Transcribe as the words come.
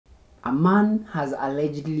A man has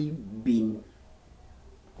allegedly been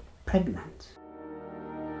pregnant.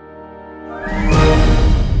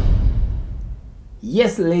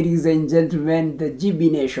 Yes, ladies and gentlemen, the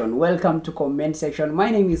GB Nation, welcome to comment section. My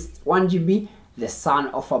name is 1GB, the son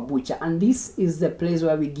of a butcher, and this is the place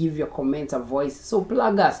where we give your comments a voice. So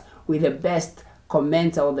plug us with the best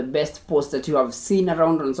comments or the best post that you have seen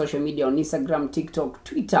around on social media, on Instagram, TikTok,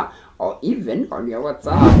 Twitter, or even on your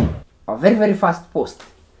WhatsApp. Our very first post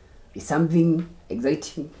is something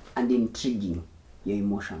exciting and intriguing your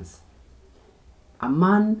emotions. A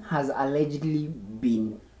man has allegedly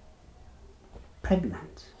been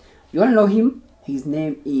pregnant. You all know him. His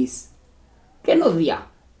name is KINUTHIA,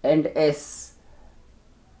 and as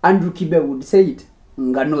Andrew Kibe would say it,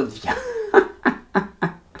 KINUTHIA.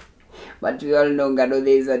 But we all know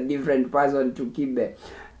KINUTHIA is a different person to Kibe.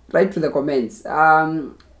 Write to the comments.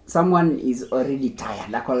 Someone is already tired.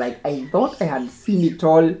 Like, I thought I had seen it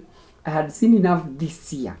all. I had seen enough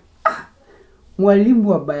this year. Mwalimu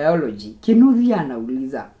wa biology, KINUTHIA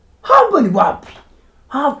anauliza, hapa ni wapi?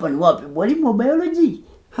 Hapa ni wapi? Mwalimu wa biology,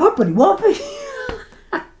 hapa ni wapi?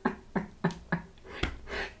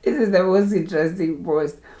 This is the most interesting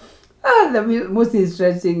post. The most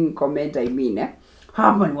interesting comment, I mean.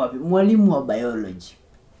 Hapa ni wapi? Mwalimu wa biology,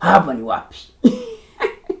 hapa ni wapi?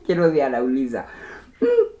 KINUTHIA anauliza,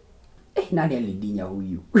 nani alidinya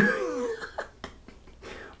huyu?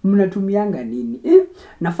 Mnatumianga nini?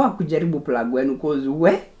 Nafaa kujaribu plug wenu cause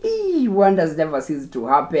wonders never cease to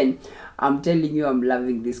happen. I'm telling you, I'm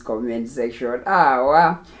loving this comment section.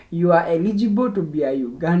 Wow. You are eligible to be a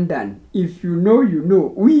Ugandan. If you know, you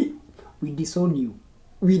know. We disown you.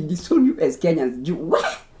 We disown you as Kenyans.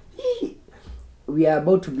 We are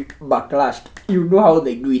about to be backlashed. You know how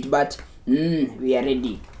they do it, but we are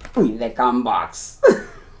ready with the comebacks.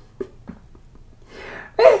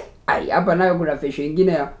 Hapa nayo kuna fashion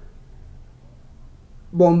ingine ya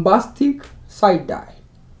bombastic side dye,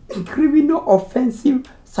 criminal offensive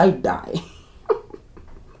side dye.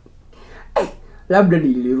 Labda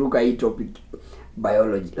niliruka hii topic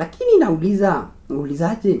biology, lakini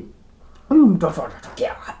naulizaje, huyu mtoto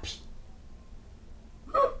atatokea wapi?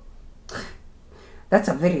 That's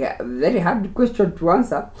a very hard question to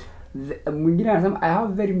answer. Mwingine anasema I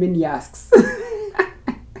have very many asks.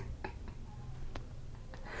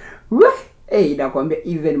 Nakwambia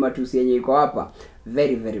even matusi yenye iko hapa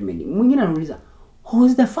very many. Mwingine anauliza, who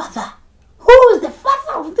is the father? Who is the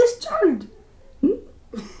father of this child?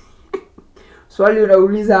 Swali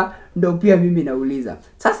unauliza ndio pia mimi nauliza.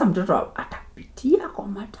 Sasa mtoto atapitia kwa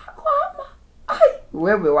matako ama?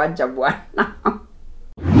 Wewe wacha bwana.